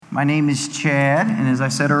My name is Chad, and as I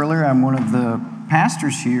said earlier, I'm one of the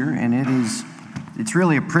pastors here, and it's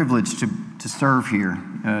really a privilege to serve here.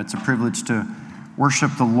 It's a privilege to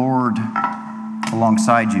worship the Lord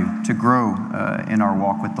alongside you, to grow in our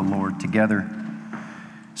walk with the Lord together.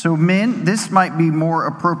 So men, this might be more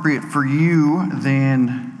appropriate for you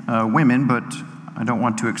than women, but I don't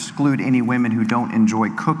want to exclude any women who don't enjoy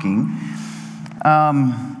cooking.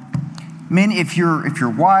 Men, if your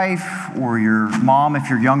wife or your mom, if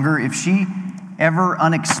you're younger, if she ever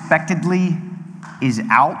unexpectedly is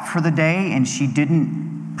out for the day and she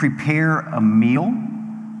didn't prepare a meal,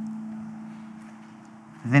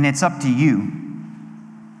 then it's up to you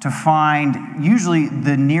to find usually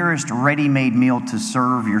the nearest ready-made meal to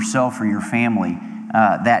serve yourself or your family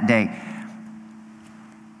that day.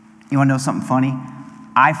 You want to know something funny?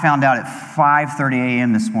 I found out at 5:30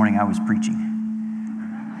 a.m. this morning I was preaching.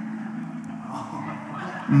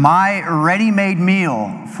 My ready-made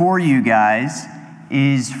meal for you guys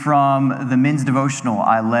is from the men's devotional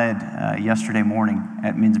I led yesterday morning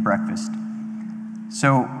at men's breakfast.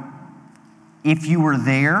 So if you were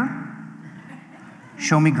there,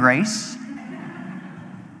 show me grace.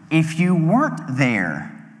 If you weren't there,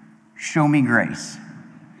 show me grace.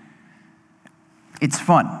 It's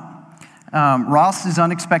fun. Ross is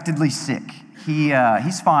unexpectedly sick.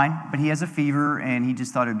 He's fine, but he has a fever, and he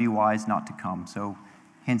just thought it would be wise not to come. So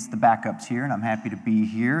hence the backup's here, and I'm happy to be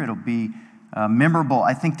here. It'll be memorable.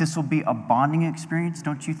 I think this will be a bonding experience,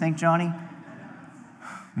 don't you think, Johnny?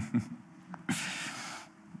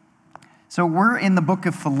 So we're in the book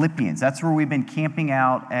of Philippians. That's where we've been camping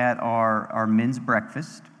out at our men's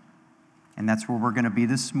breakfast, and that's where we're going to be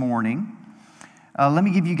this morning. Let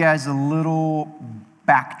me give you guys a little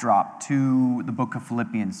backdrop to the book of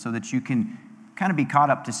Philippians so that you can kind of be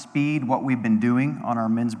caught up to speed what we've been doing on our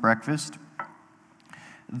men's breakfast.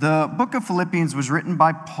 The book of Philippians was written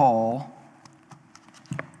by Paul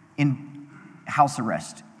in house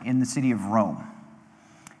arrest in the city of Rome.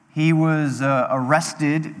 He was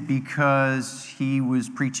arrested because he was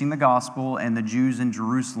preaching the gospel, and the Jews in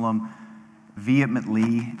Jerusalem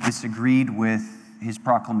vehemently disagreed with his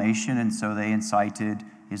proclamation, and so they incited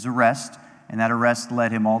his arrest, and that arrest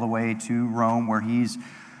led him all the way to Rome, where he's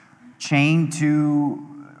chained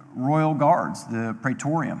to royal guards, the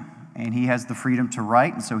praetorium. And he has the freedom to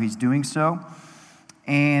write, and so he's doing so.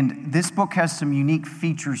 And this book has some unique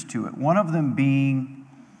features to it. One of them being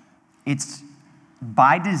it's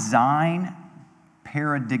by design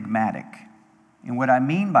paradigmatic. And what I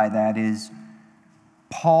mean by that is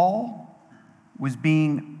Paul was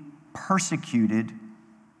being persecuted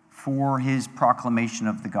for his proclamation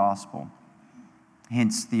of the gospel,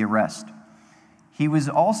 hence the arrest. He was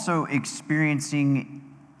also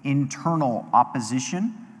experiencing internal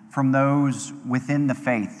opposition from those within the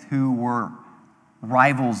faith who were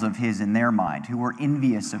rivals of his in their mind, who were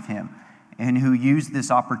envious of him, and who used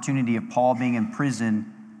this opportunity of Paul being in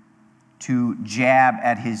prison to jab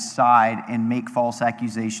at his side and make false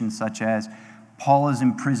accusations such as, Paul is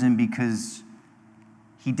in prison because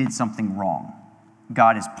he did something wrong.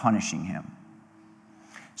 God is punishing him.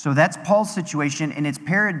 So that's Paul's situation, and it's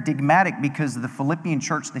paradigmatic because the Philippian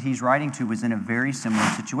church that he's writing to was in a very similar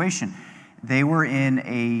situation. They were in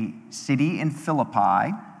a city in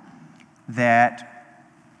Philippi that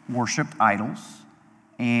worshiped idols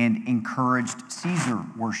and encouraged Caesar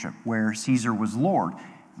worship, where Caesar was Lord.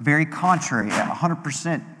 Very contrary,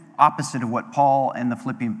 100% opposite of what Paul and the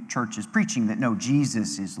Philippian church is preaching, that no,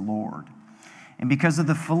 Jesus is Lord. And because of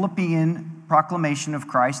the Philippian proclamation of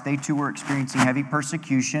Christ, they too were experiencing heavy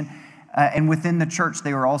persecution. And within the church,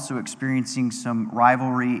 they were also experiencing some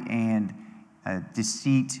rivalry and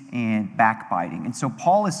deceit and backbiting. And so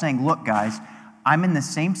Paul is saying, look, guys, I'm in the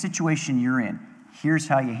same situation you're in. Here's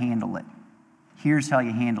how you handle it. Here's how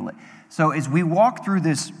you handle it. So as we walk through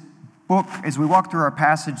this book, as we walk through our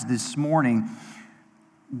passage this morning,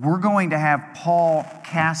 we're going to have Paul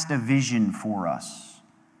cast a vision for us.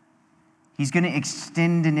 He's going to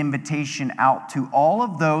extend an invitation out to all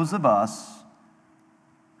of those of us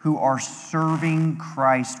who are serving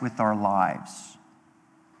Christ with our lives,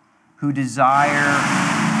 who desire,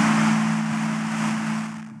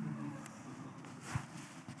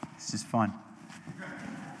 this is fun,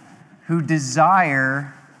 who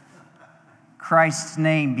desire Christ's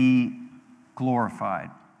name be glorified.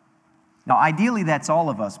 Now, ideally, that's all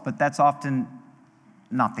of us, but that's often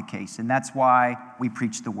not the case, and that's why we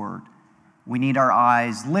preach the word. We need our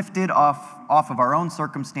eyes lifted off of our own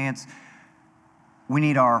circumstance. We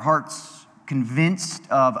need our hearts convinced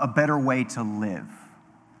of a better way to live.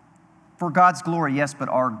 For God's glory, yes, but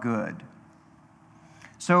our good.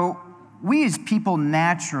 So we as people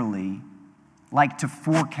naturally like to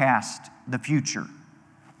forecast the future.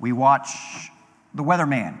 We watch the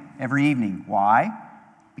weatherman every evening. Why?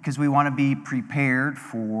 Because we want to be prepared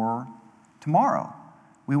for tomorrow.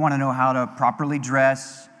 We want to know how to properly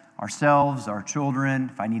dress ourselves, our children,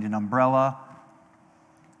 if I need an umbrella.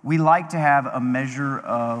 We like to have a measure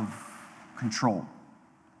of control.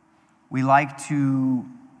 We like to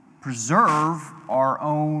preserve our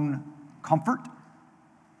own comfort.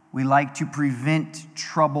 We like to prevent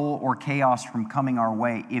trouble or chaos from coming our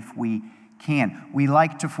way if we can. We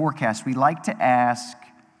like to forecast. We like to ask,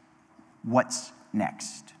 what's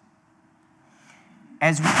next?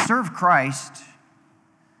 As we serve Christ,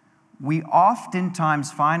 we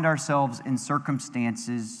oftentimes find ourselves in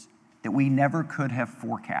circumstances that we never could have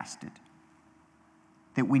forecasted,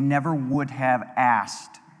 that we never would have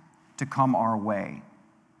asked to come our way.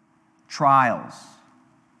 Trials,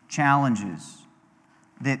 challenges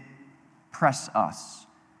that press us.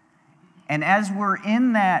 And as we're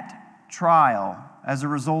in that trial, as a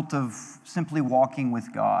result of simply walking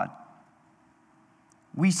with God,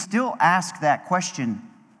 we still ask that question,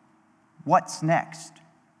 what's next?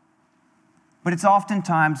 But it's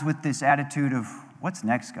oftentimes with this attitude of, what's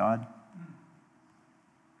next, God?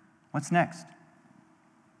 What's next?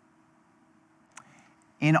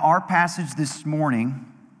 In our passage this morning,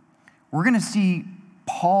 we're going to see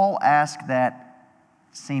Paul ask that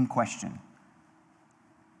same question,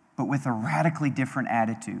 but with a radically different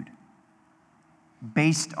attitude,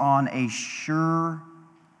 based on a sure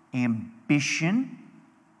ambition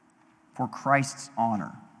for Christ's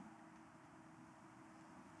honor.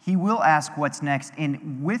 He will ask what's next,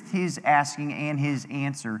 and with his asking and his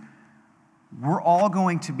answer, we're all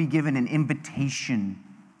going to be given an invitation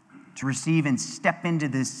to receive and step into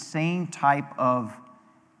this same type of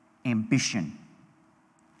ambition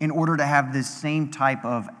in order to have this same type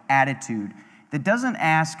of attitude that doesn't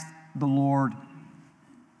ask the Lord,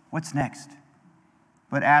 what's next?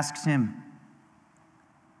 But asks him,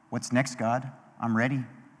 what's next, God? I'm ready.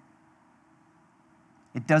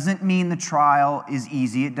 It doesn't mean the trial is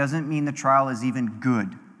easy. It doesn't mean the trial is even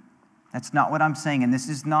good. That's not what I'm saying. And this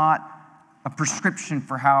is not a prescription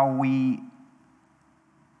for how we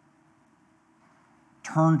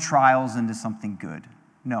turn trials into something good.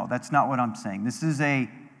 No, that's not what I'm saying. This is a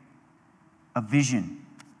vision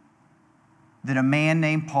that a man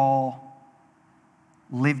named Paul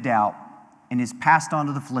lived out and is passed on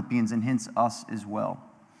to the Philippians and hence us as well.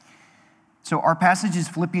 So our passage is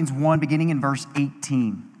Philippians 1, beginning in verse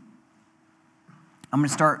 18. I'm going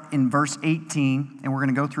to start in verse 18, and we're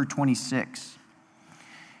going to go through 26.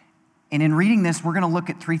 And in reading this, we're going to look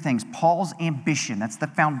at three things. Paul's ambition, that's the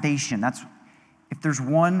foundation. That's, if there's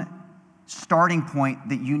one starting point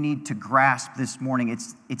that you need to grasp this morning,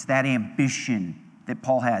 it's that ambition that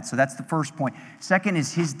Paul had. So that's the first point. Second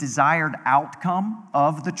is his desired outcome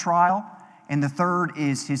of the trial. And the third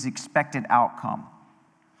is his expected outcome.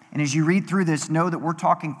 And as you read through this, know that we're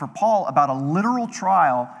talking for Paul about a literal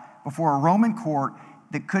trial before a Roman court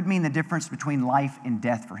that could mean the difference between life and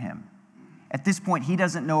death for him. At this point, he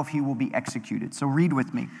doesn't know if he will be executed. So read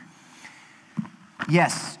with me.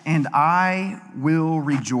 Yes, and I will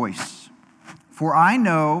rejoice, for I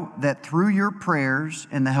know that through your prayers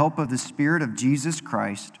and the help of the Spirit of Jesus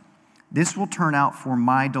Christ, this will turn out for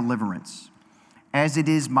my deliverance, as it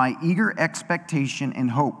is my eager expectation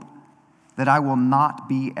and hope that I will not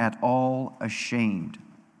be at all ashamed,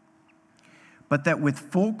 but that with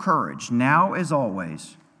full courage, now as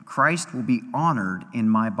always, Christ will be honored in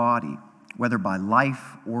my body, whether by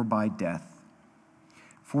life or by death.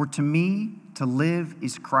 For to me, to live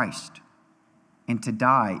is Christ, and to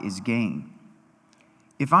die is gain.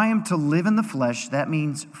 If I am to live in the flesh, that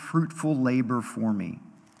means fruitful labor for me.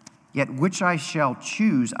 Yet which I shall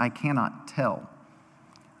choose, I cannot tell.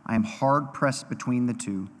 I am hard pressed between the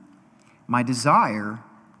two. My desire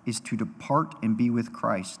is to depart and be with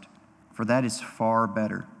Christ, for that is far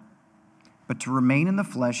better. But to remain in the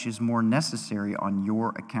flesh is more necessary on your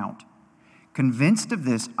account. Convinced of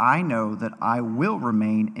this, I know that I will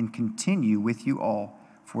remain and continue with you all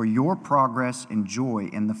for your progress and joy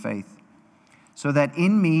in the faith, so that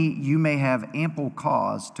in me you may have ample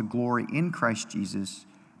cause to glory in Christ Jesus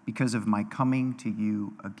because of my coming to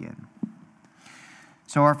you again.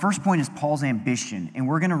 So our first point is Paul's ambition, and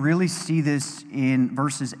we're going to really see this in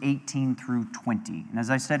verses 18 through 20. And as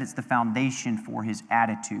I said, it's the foundation for his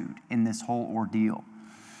attitude in this whole ordeal.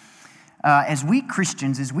 As we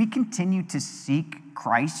Christians, as we continue to seek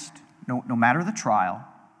Christ, no matter the trial,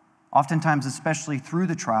 oftentimes especially through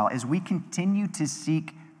the trial, as we continue to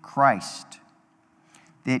seek Christ,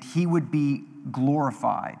 that he would be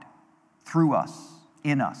glorified through us,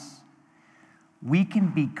 in us, we can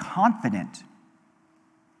be confident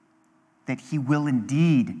that he will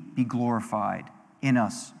indeed be glorified in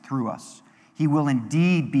us, through us. He will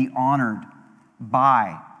indeed be honored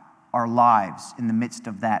by our lives in the midst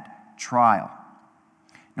of that trial,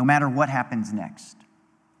 no matter what happens next.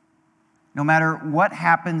 No matter what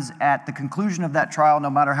happens at the conclusion of that trial, no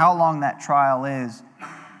matter how long that trial is,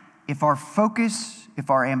 if our focus, if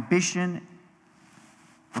our ambition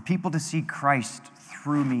for people to see Christ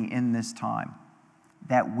through me in this time,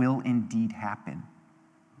 that will indeed happen.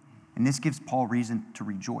 And this gives Paul reason to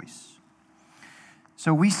rejoice.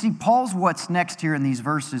 So we see Paul's what's next here in these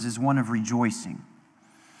verses is one of rejoicing.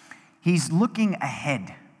 He's looking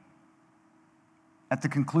ahead at the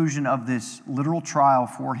conclusion of this literal trial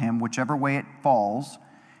for him, whichever way it falls,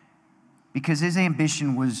 because his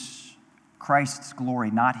ambition was Christ's glory,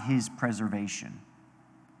 not his preservation.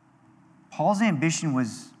 Paul's ambition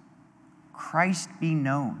was Christ be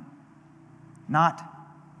known, not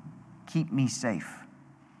keep me safe.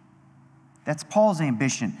 That's Paul's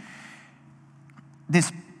ambition.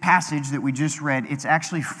 This passage that we just read, it's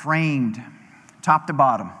actually framed top to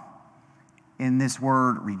bottom in this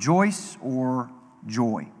word rejoice or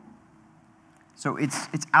joy. So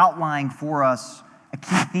it's outlining for us a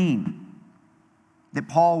key theme that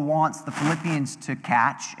Paul wants the Philippians to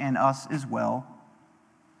catch, and us as well,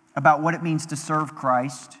 about what it means to serve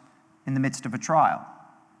Christ in the midst of a trial.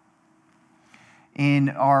 In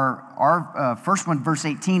our first one, verse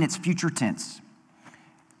 18, it's future tense.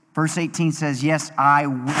 Verse 18 says, yes, I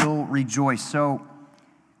will rejoice. So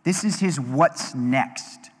this is his what's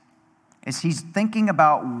next. As he's thinking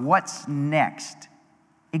about what's next,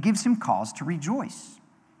 it gives him cause to rejoice,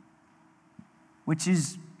 which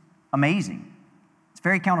is amazing. It's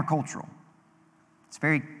very countercultural. It's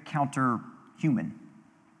very counter-human.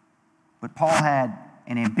 But Paul had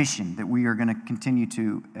an ambition that we are going to continue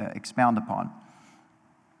to expound upon.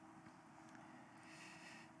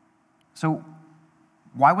 So,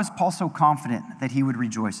 why was Paul so confident that he would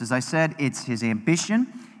rejoice? As I said, it's his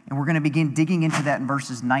ambition, and we're going to begin digging into that in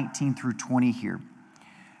verses 19 through 20 here.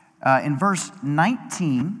 In verse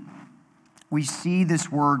 19, we see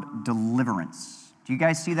this word deliverance. Do you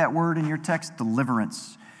guys see that word in your text?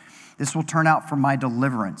 Deliverance. This will turn out for my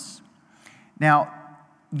deliverance. Now,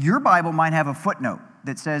 your Bible might have a footnote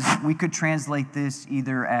that says we could translate this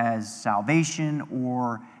either as salvation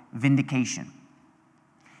or vindication.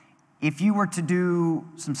 If you were to do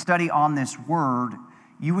some study on this word,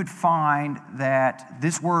 you would find that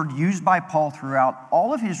this word used by Paul throughout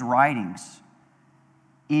all of his writings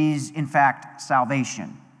is, in fact,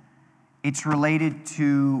 salvation. It's related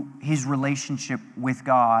to his relationship with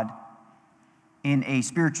God in a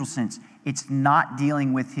spiritual sense. It's not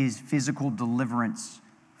dealing with his physical deliverance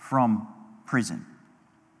from prison.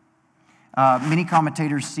 Many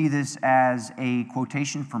commentators see this as a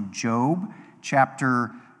quotation from Job,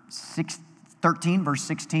 chapter 13, verse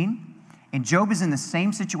 16. And Job is in the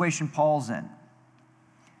same situation Paul's in.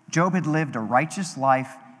 Job had lived a righteous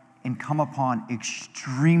life and come upon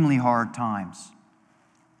extremely hard times.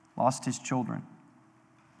 Lost his children.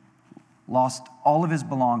 Lost all of his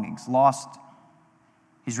belongings. Lost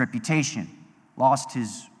his reputation. Lost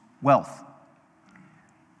his wealth.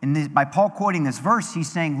 And by Paul quoting this verse,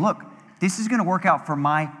 he's saying, look, this is going to work out for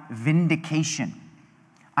my vindication.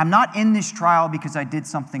 I'm not in this trial because I did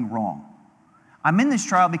something wrong. I'm in this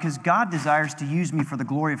trial because God desires to use me for the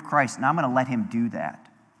glory of Christ, and I'm going to let him do that.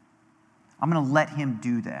 I'm going to let him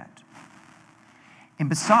do that. And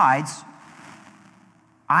besides,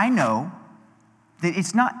 I know that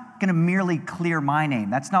it's not going to merely clear my name.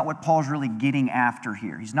 That's not what Paul's really getting after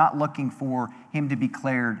here. He's not looking for him to be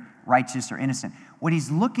declared righteous or innocent. What he's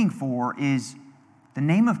looking for is the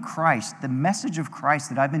name of Christ, the message of Christ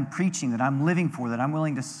that I've been preaching, that I'm living for, that I'm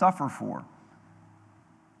willing to suffer for.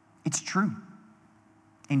 It's true.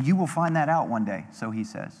 And you will find that out one day, so he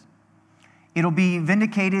says. It'll be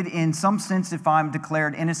vindicated in some sense if I'm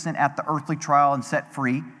declared innocent at the earthly trial and set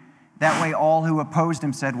free. That way all who opposed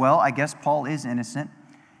him said, well, I guess Paul is innocent.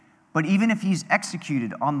 But even if he's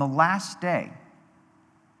executed on the last day,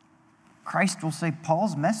 Christ will say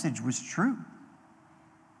Paul's message was true.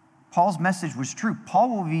 Paul's message was true.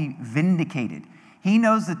 Paul will be vindicated. He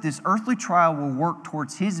knows that this earthly trial will work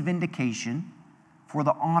towards his vindication for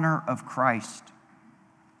the honor of Christ,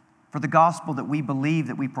 for the gospel that we believe,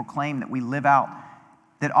 that we proclaim, that we live out,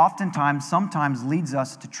 that oftentimes, sometimes leads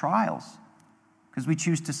us to trials because we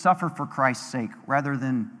choose to suffer for Christ's sake rather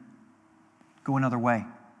than go another way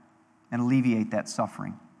and alleviate that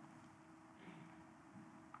suffering.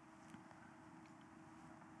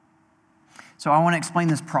 So I want to explain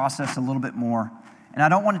this process a little bit more. And I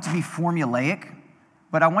don't want it to be formulaic,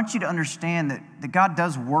 but I want you to understand that God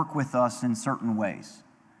does work with us in certain ways.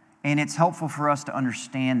 And it's helpful for us to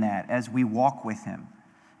understand that as we walk with him,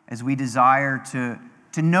 as we desire to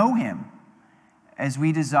know him, as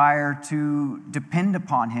we desire to depend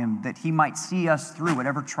upon him, that he might see us through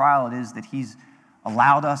whatever trial it is that he's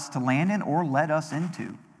allowed us to land in or led us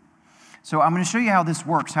into. So I'm going to show you how this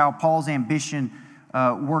works, how Paul's ambition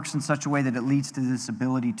works in such a way that it leads to this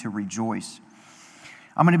ability to rejoice.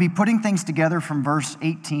 I'm going to be putting things together from verse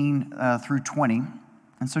 18 through 20.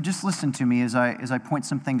 And so just listen to me as I point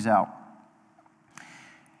some things out.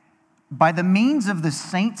 By the means of the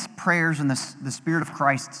saints' prayers and the Spirit of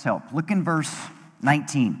Christ's help. Look in verse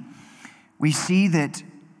 19. We see that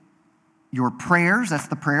your prayers, that's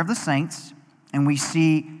the prayer of the saints, and we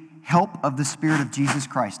see help of the Spirit of Jesus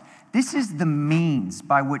Christ. This is the means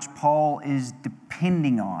by which Paul is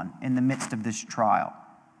depending on in the midst of this trial.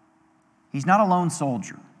 He's not a lone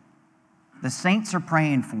soldier. The saints are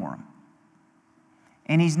praying for him.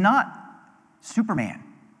 And he's not Superman.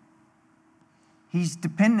 He's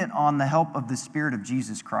dependent on the help of the Spirit of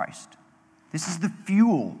Jesus Christ. This is the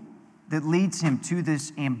fuel that leads him to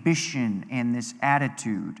this ambition and this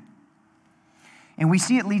attitude. And we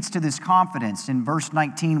see it leads to this confidence. In verse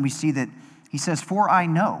 19, we see that he says, "For I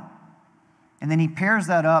know." And then he pairs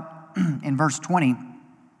that up in verse 20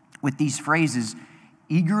 with these phrases,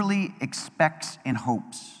 "eagerly expects and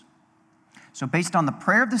hopes." So based on the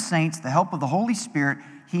prayer of the saints, the help of the Holy Spirit,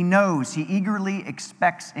 he knows, he eagerly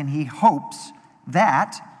expects, and he hopes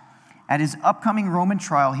that at his upcoming Roman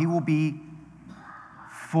trial, he will be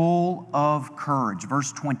full of courage.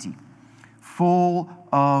 Verse 20, full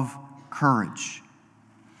of courage.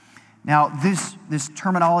 Now, this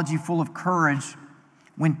terminology, full of courage,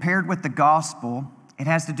 when paired with the gospel, it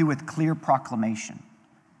has to do with clear proclamation.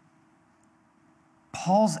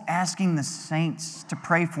 Paul's asking the saints to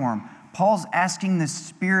pray for him. Paul's asking the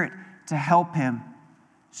Spirit to help him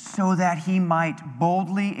so that he might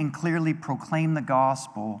boldly and clearly proclaim the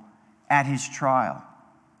gospel at his trial.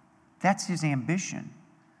 That's his ambition.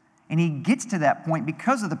 And he gets to that point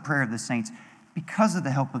because of the prayer of the saints, because of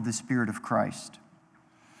the help of the Spirit of Christ.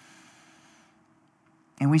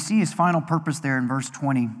 And we see his final purpose there in verse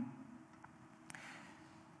 20.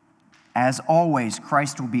 "As always,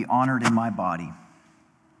 Christ will be honored in my body."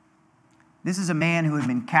 This is a man who had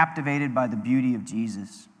been captivated by the beauty of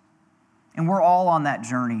Jesus. And we're all on that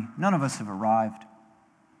journey. None of us have arrived.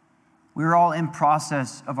 We're all in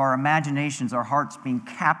process of our imaginations, our hearts being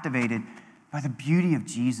captivated by the beauty of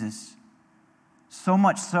Jesus. So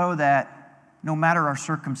much so that no matter our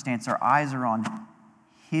circumstance, our eyes are on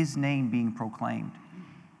his name being proclaimed.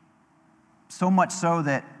 So much so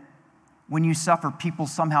that when you suffer, people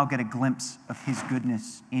somehow get a glimpse of his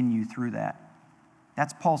goodness in you through that.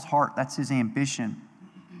 That's Paul's heart. That's his ambition.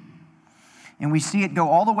 And we see it go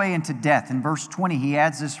all the way into death. In verse 20, he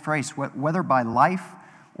adds this phrase, whether by life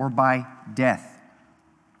or by death.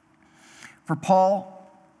 For Paul,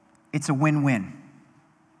 it's a win-win.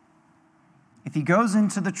 If he goes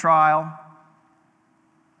into the trial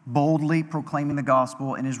boldly proclaiming the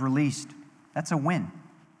gospel and is released, that's a win.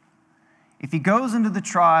 If he goes into the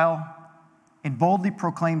trial and boldly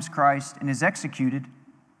proclaims Christ and is executed,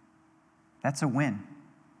 that's a win.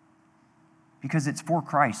 Because it's for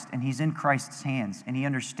Christ and he's in Christ's hands and he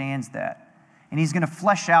understands that. And he's going to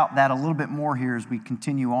flesh out that a little bit more here as we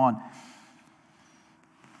continue on.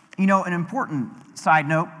 You know, an important side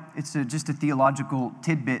note, it's just a theological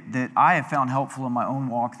tidbit that I have found helpful in my own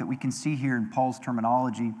walk that we can see here in Paul's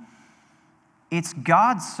terminology. It's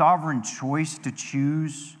God's sovereign choice to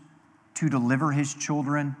choose to deliver his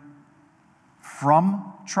children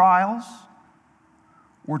from trials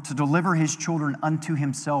or to deliver his children unto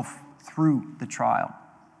himself through the trial.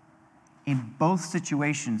 In both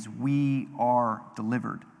situations, we are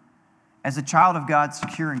delivered. As a child of God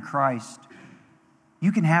secure in Christ,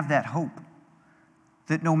 you can have that hope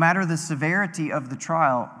that no matter the severity of the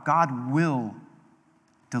trial, God will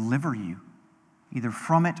deliver you, either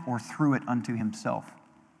from it or through it unto himself.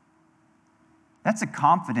 That's a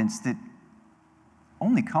confidence that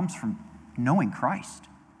only comes from knowing Christ.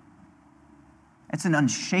 It's an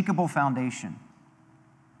unshakable foundation.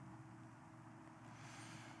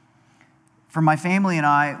 For my family and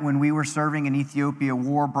I, when we were serving in Ethiopia,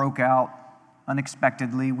 war broke out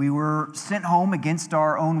unexpectedly. We were sent home against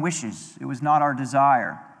our own wishes. It was not our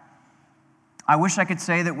desire. I wish I could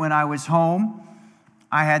say that when I was home,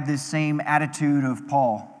 I had this same attitude of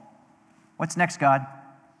Paul. What's next, God?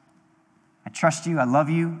 I trust you. I love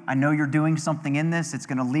you. I know you're doing something in this. It's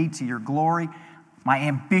going to lead to your glory. My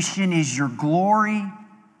ambition is your glory.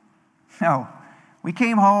 No, we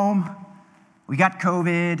came home. We got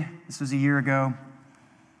COVID. This was a year ago.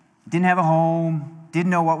 Didn't have a home. didn't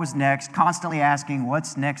know what was next, constantly asking,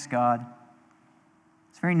 what's next, God?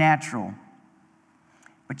 It's very natural.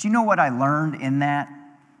 But you know what I learned in that?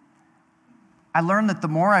 I learned that the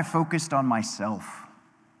more I focused on myself,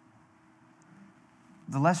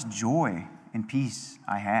 the less joy and peace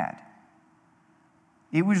I had.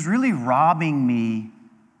 It was really robbing me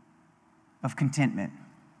of contentment.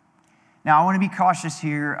 Now, I want to be cautious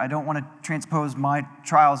here. I don't want to transpose my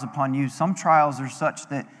trials upon you. Some trials are such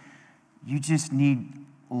that you just need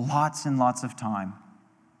lots and lots of time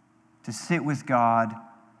to sit with God,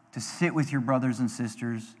 to sit with your brothers and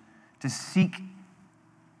sisters, to seek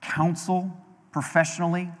counsel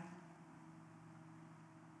professionally.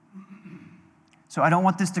 So I don't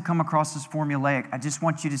want this to come across as formulaic. I just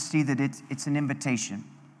want you to see that it's an invitation.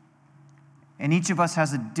 And each of us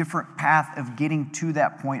has a different path of getting to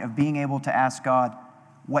that point of being able to ask God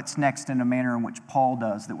what's next in a manner in which Paul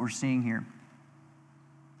does that we're seeing here.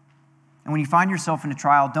 And when you find yourself in a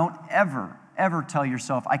trial, don't ever tell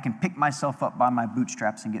yourself, I can pick myself up by my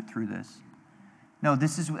bootstraps and get through this. No,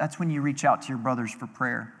 that's when you reach out to your brothers for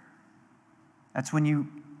prayer. That's when you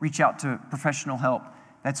reach out to professional help.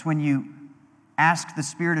 That's when you ask the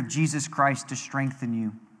Spirit of Jesus Christ to strengthen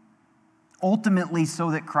you, ultimately so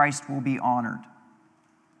that Christ will be honored.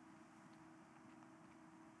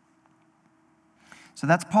 So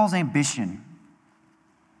that's Paul's ambition.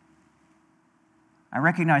 I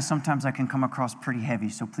recognize sometimes I can come across pretty heavy,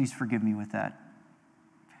 so please forgive me with that.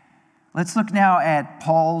 Let's look now at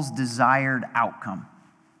Paul's desired outcome.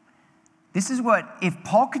 This is what, if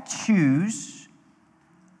Paul could choose,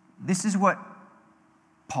 this is what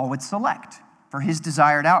Paul would select for his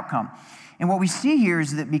desired outcome. And what we see here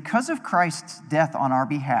is that because of Christ's death on our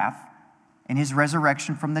behalf and his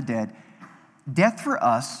resurrection from the dead, death for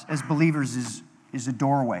us as believers is a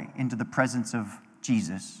doorway into the presence of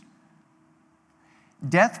Jesus.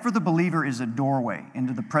 Death for the believer is a doorway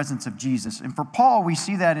into the presence of Jesus. And for Paul, we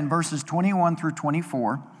see that in verses 21 through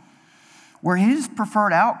 24, where his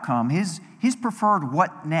preferred outcome, his preferred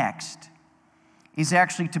what next, is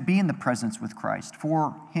actually to be in the presence with Christ,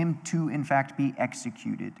 for him to, in fact, be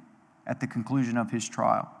executed at the conclusion of his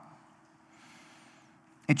trial.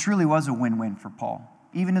 It truly was a win-win for Paul,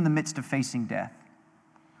 even in the midst of facing death.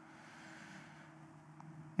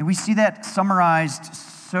 And we see that summarized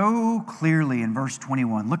so clearly in verse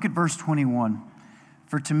 21. Look at verse 21.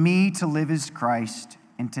 For to me to live is Christ,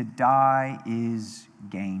 and to die is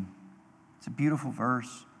gain. It's a beautiful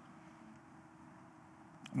verse.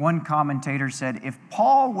 One commentator said, if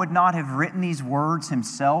Paul would not have written these words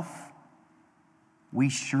himself, we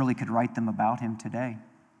surely could write them about him today.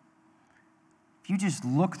 If you just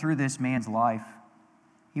look through this man's life,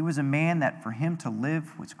 he was a man that for him to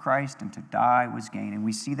live was Christ and to die was gain. And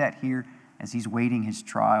we see that here as he's waiting his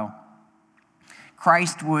trial.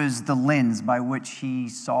 Christ was the lens by which he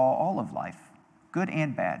saw all of life, good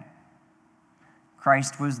and bad.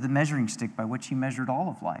 Christ was the measuring stick by which he measured all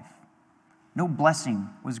of life. No blessing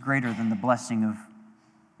was greater than the blessing of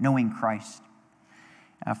knowing Christ.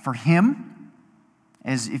 For him,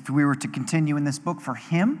 as if we were to continue in this book, for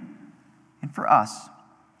him and for us,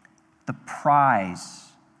 the prize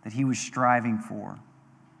that he was striving for,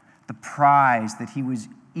 the prize that he was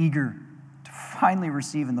eager to finally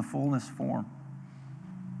receive in the fullness form,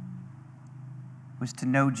 was to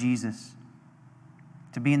know Jesus,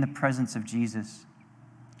 to be in the presence of Jesus.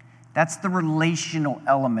 That's the relational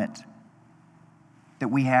element that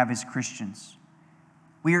we have as Christians.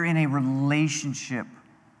 We are in a relationship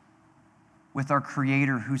with our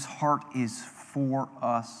Creator whose heart is for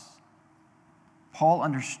us. Paul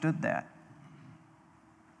understood that,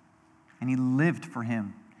 and he lived for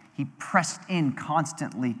him. He pressed in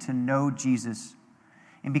constantly to know Jesus.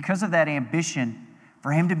 And because of that ambition,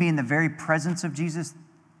 for him to be in the very presence of Jesus,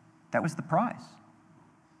 that was the prize.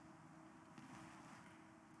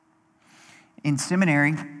 In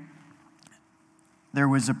seminary, there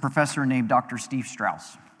was a professor named Dr. Steve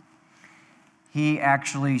Strauss. He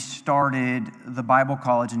actually started the Bible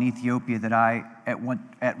college in Ethiopia that I at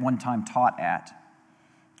one time taught at.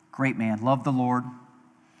 Great man, loved the Lord.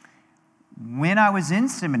 When I was in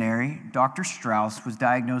seminary, Dr. Strauss was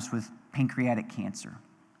diagnosed with pancreatic cancer.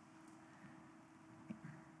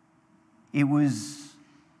 It was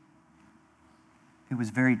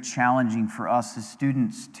very challenging for us as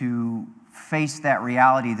students to face that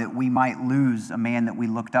reality that we might lose a man that we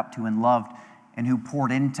looked up to and loved and who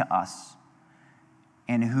poured into us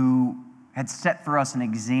and who had set for us an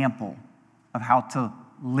example of how to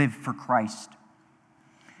live for Christ.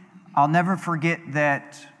 I'll never forget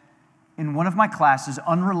that in one of my classes,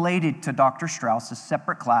 unrelated to Dr. Strauss, a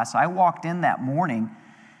separate class, I walked in that morning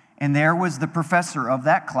And there was the professor of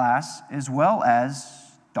that class, as well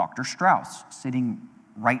as Dr. Strauss, sitting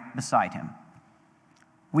right beside him.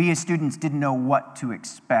 We as students didn't know what to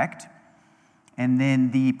expect. And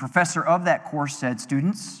then the professor of that course said,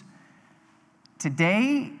 "Students,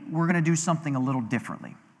 today we're going to do something a little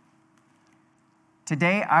differently.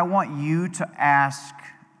 Today I want you to ask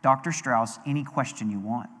Dr. Strauss any question you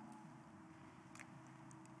want."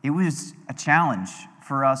 It was a challenge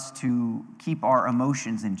for us to keep our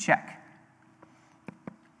emotions in check.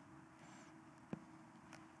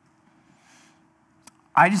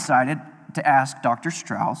 I decided to ask Dr.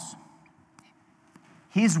 Strauss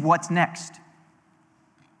his what's next.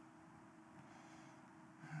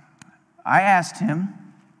 I asked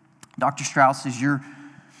him, "Dr. Strauss, as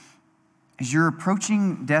you're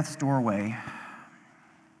approaching death's doorway,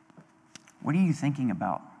 what are you thinking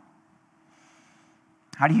about?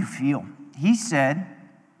 How do you feel?" He said,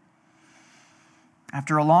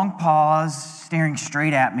 after a long pause, staring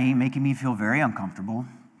straight at me, making me feel very uncomfortable,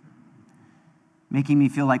 making me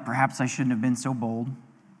feel like perhaps I shouldn't have been so bold,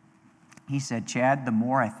 he said, "Chad, the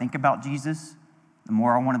more I think about Jesus, the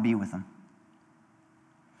more I want to be with him.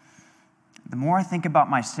 The more I think about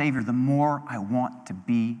my Savior, the more I want to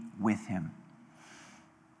be with him."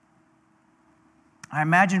 I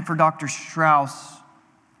imagine for Dr. Strauss,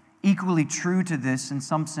 equally true to this in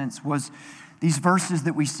some sense was these verses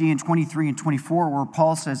that we see in 23 and 24 where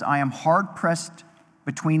Paul says, "I am hard-pressed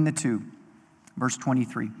between the two." Verse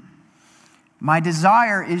 23. "My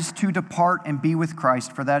desire is to depart and be with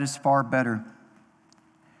Christ, for that is far better.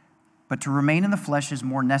 But to remain in the flesh is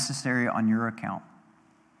more necessary on your account."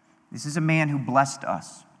 This is a man who blessed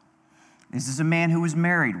us. This is a man who was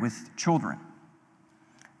married with children.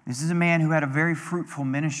 This is a man who had a very fruitful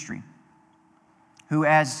ministry, who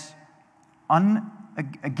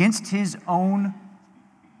against his own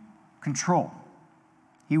control,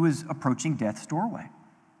 he was approaching death's doorway.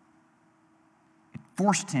 It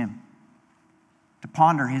forced him to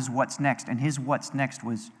ponder his what's next, and his what's next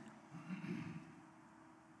was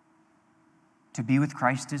to be with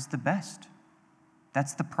Christ is the best.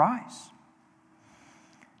 That's the prize.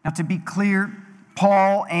 Now, to be clear,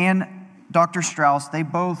 Paul and Dr. Strauss, they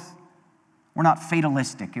both were not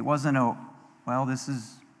fatalistic. It wasn't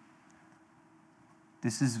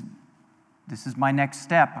this is my next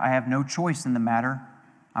step. I have no choice in the matter.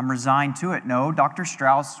 I'm resigned to it. No, Dr.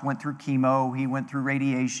 Strauss went through chemo. He went through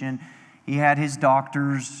radiation. He had his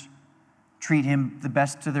doctors treat him the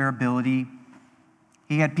best to their ability.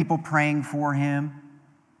 He had people praying for him.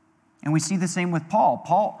 And we see the same with Paul.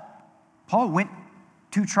 Paul went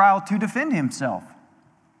to trial to defend himself.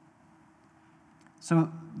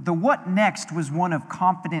 So the what next was one of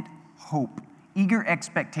confident hope, eager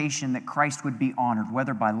expectation that Christ would be honored,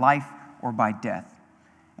 whether by life or by death.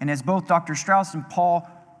 And as both Dr. Strauss and Paul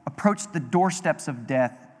approached the doorsteps of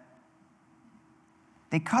death,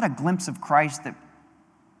 they caught a glimpse of Christ that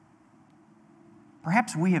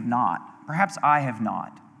perhaps we have not, perhaps I have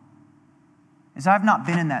not, as I've not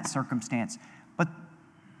been in that circumstance. But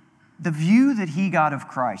the view that he got of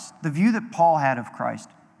Christ, the view that Paul had of Christ,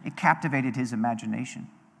 it captivated his imagination.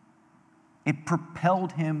 It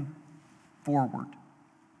propelled him forward.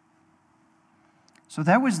 So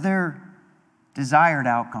that was their desired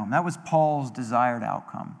outcome. That was Paul's desired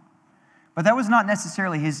outcome. But that was not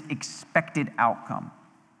necessarily his expected outcome.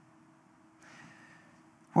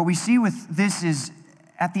 What we see with this is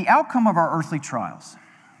at the outcome of our earthly trials,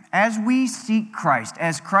 as we seek Christ,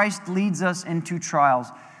 as Christ leads us into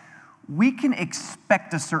trials, we can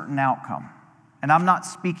expect a certain outcome. And I'm not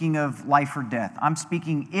speaking of life or death. I'm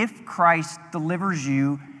speaking if Christ delivers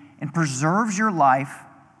you and preserves your life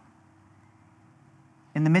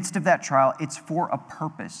in the midst of that trial, it's for a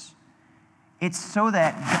purpose. It's so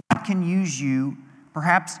that God can use you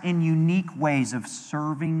perhaps in unique ways of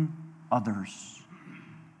serving others.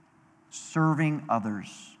 Serving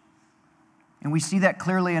others. And we see that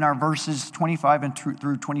clearly in our verses 25 and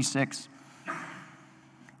through 26.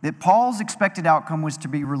 That Paul's expected outcome was to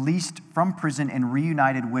be released from prison and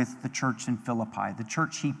reunited with the church in Philippi, the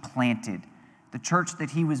church he planted, the church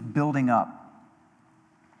that he was building up.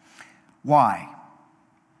 Why?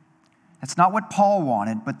 That's not what Paul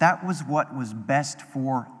wanted, but that was what was best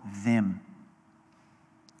for them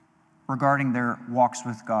regarding their walks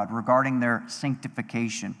with God, regarding their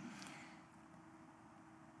sanctification.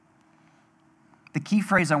 The key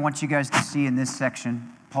phrase I want you guys to see in this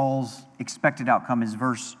section, Paul's expected outcome, is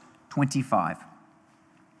verse 25.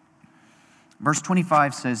 Verse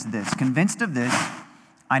 25 says this, "Convinced of this,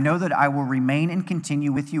 I know that I will remain and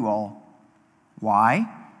continue with you all." Why?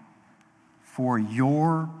 "For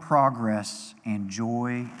your progress and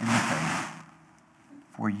joy in the faith."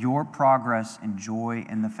 for your progress and joy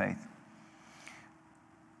in the faith.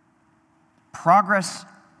 Progress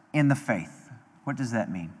in the faith. What does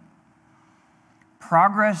that mean?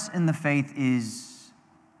 Progress in the faith is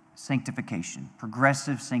sanctification,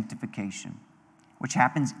 progressive sanctification, which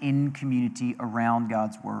happens in community around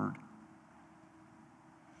God's Word.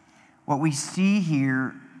 What we see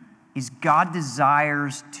here is God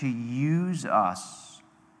desires to use us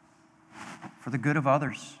for the good of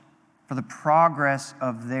others, for the progress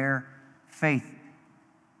of their faith.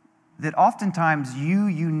 That oftentimes you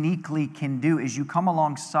uniquely can do is you come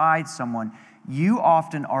alongside someone. You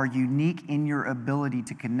often are unique in your ability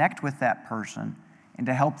to connect with that person and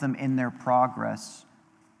to help them in their progress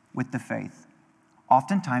with the faith.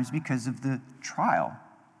 Oftentimes because of the trial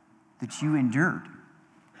that you endured.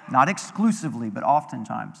 Not exclusively, but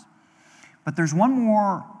oftentimes. But there's one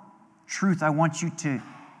more truth I want you to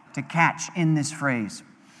catch in this phrase.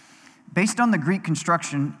 Based on the Greek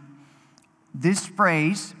construction, this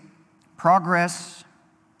phrase, progress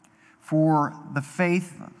for the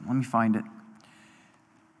faith, let me find it.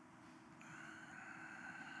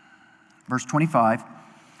 Verse 25,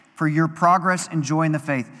 for your progress and joy in the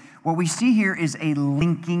faith. What we see here is a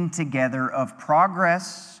linking together of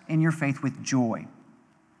progress in your faith with joy.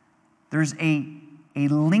 There's a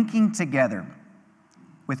linking together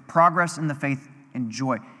with progress in the faith and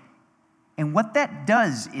joy. And what that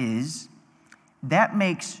does is that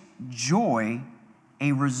makes joy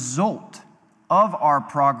a result of our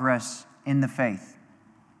progress in the faith.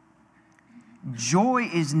 Joy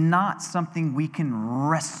is not something we can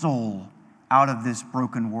wrestle out of this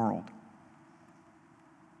broken world.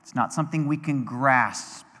 It's not something we can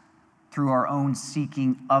grasp through our own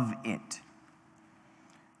seeking of it.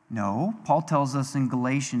 No, Paul tells us in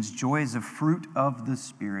Galatians, joy is a fruit of the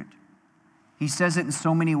Spirit. He says it in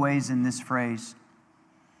so many ways in this phrase,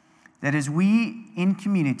 that as we in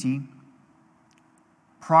community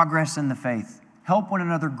progress in the faith, help one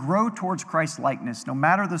another grow towards Christ's likeness, no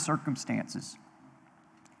matter the circumstances,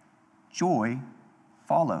 joy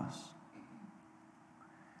follows.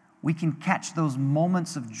 We can catch those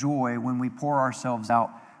moments of joy when we pour ourselves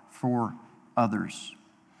out for others.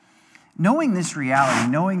 Knowing this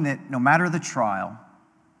reality, knowing that no matter the trial,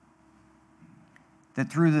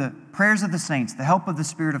 that through the prayers of the saints, the help of the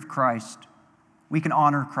Spirit of Christ, we can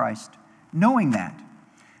honor Christ. Knowing that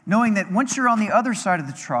once you're on the other side of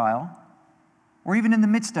the trial, or even in the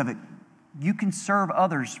midst of it, you can serve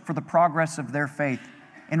others for the progress of their faith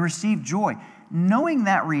and receive joy. Knowing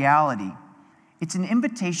that reality, it's an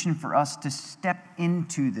invitation for us to step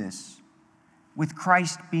into this with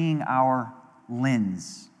Christ being our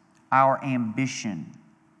lens, our ambition,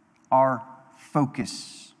 our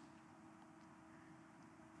focus.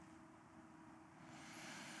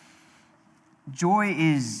 Joy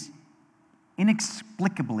is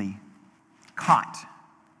inexplicably caught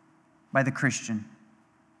by the Christian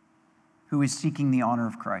who is seeking the honor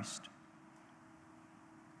of Christ.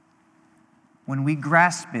 When we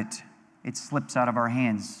grasp it, it slips out of our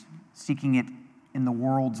hands, seeking it in the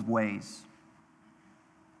world's ways.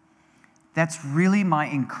 That's really my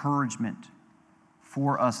encouragement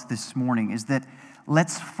for us this morning, is that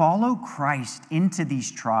let's follow Christ into these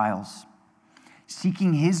trials,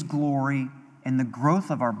 seeking His glory and the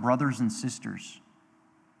growth of our brothers and sisters.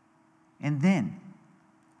 And then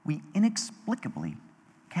we inexplicably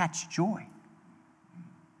catch joy.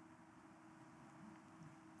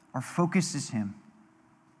 Our focus is Him.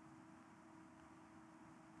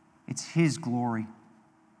 It's His glory.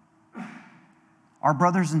 Our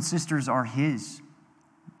brothers and sisters are His.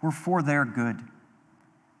 We're for their good.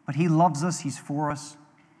 But He loves us, He's for us.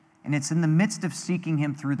 And it's in the midst of seeking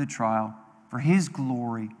Him through the trial, for His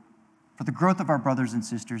glory, for the growth of our brothers and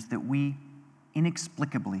sisters, that we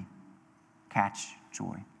inexplicably catch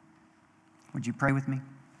joy. Would you pray with me?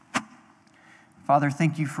 Father,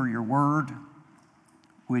 thank you for your word,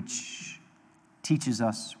 which teaches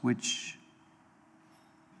us, which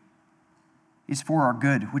is for our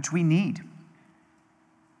good, which we need.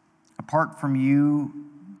 Apart from you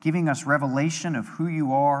giving us revelation of who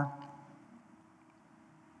you are,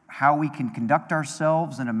 how we can conduct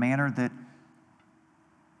ourselves in a manner that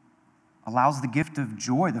allows the gift of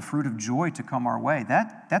joy, the fruit of joy, to come our way.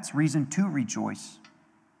 That's reason to rejoice.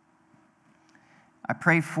 I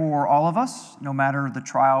pray for all of us, no matter the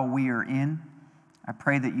trial we are in. I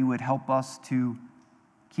pray that you would help us to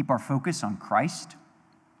keep our focus on Christ,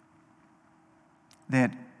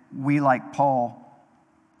 that we, like Paul,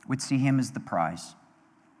 would see Him as the prize,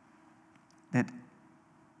 that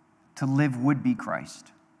to live would be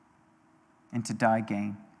Christ and to die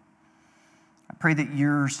gain. I pray that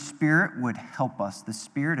your Spirit would help us, the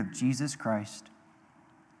Spirit of Jesus Christ,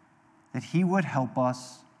 that he would help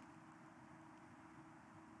us,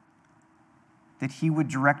 that he would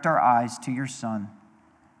direct our eyes to your Son,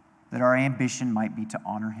 that our ambition might be to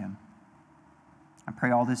honor him. I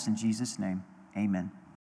pray all this in Jesus' name. Amen.